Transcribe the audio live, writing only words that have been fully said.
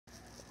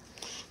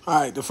All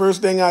right, the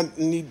first thing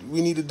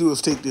we need to do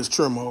is take this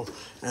trim off,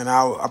 and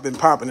I've been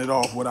popping it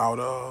off without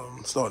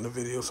starting the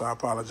video, so I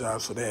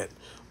apologize for that.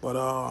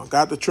 But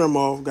got the trim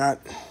off, got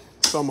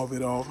some of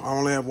it off. I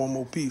only have one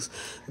more piece.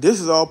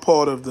 This is all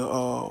part of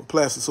the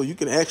plastic, so you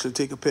can actually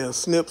take a pair of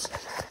snips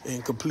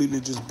and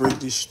completely just break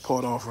this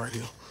part off right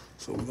here.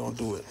 So we're gonna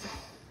do it.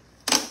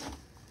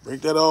 Break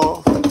that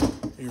off.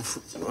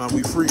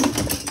 We free.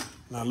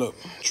 Now look,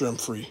 trim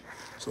free.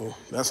 So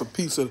that's a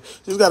piece of,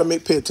 just got to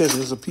pay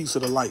attention. It's a piece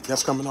of the light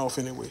that's coming off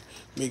anyway.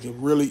 Make it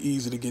really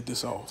easy to get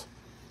this off.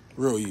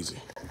 Real easy.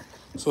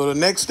 So the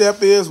next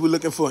step is we're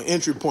looking for an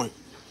entry point.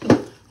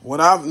 What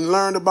I've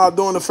learned about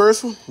doing the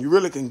first one, you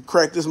really can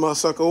crack this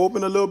motherfucker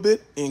open a little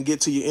bit and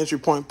get to your entry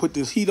point, put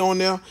this heat on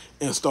there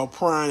and start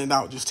prying it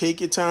out. Just take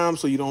your time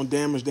so you don't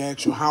damage the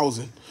actual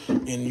housing.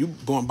 And you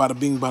going bada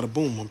bing, bada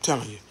boom, I'm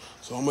telling you.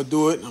 So I'm going to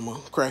do it, and I'm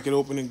going to crack it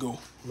open and go. I'm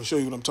going to show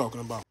you what I'm talking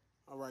about.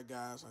 All right,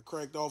 guys, I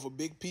cracked off a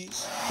big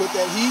piece. Put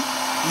that heat,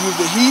 use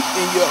the heat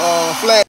in your flash.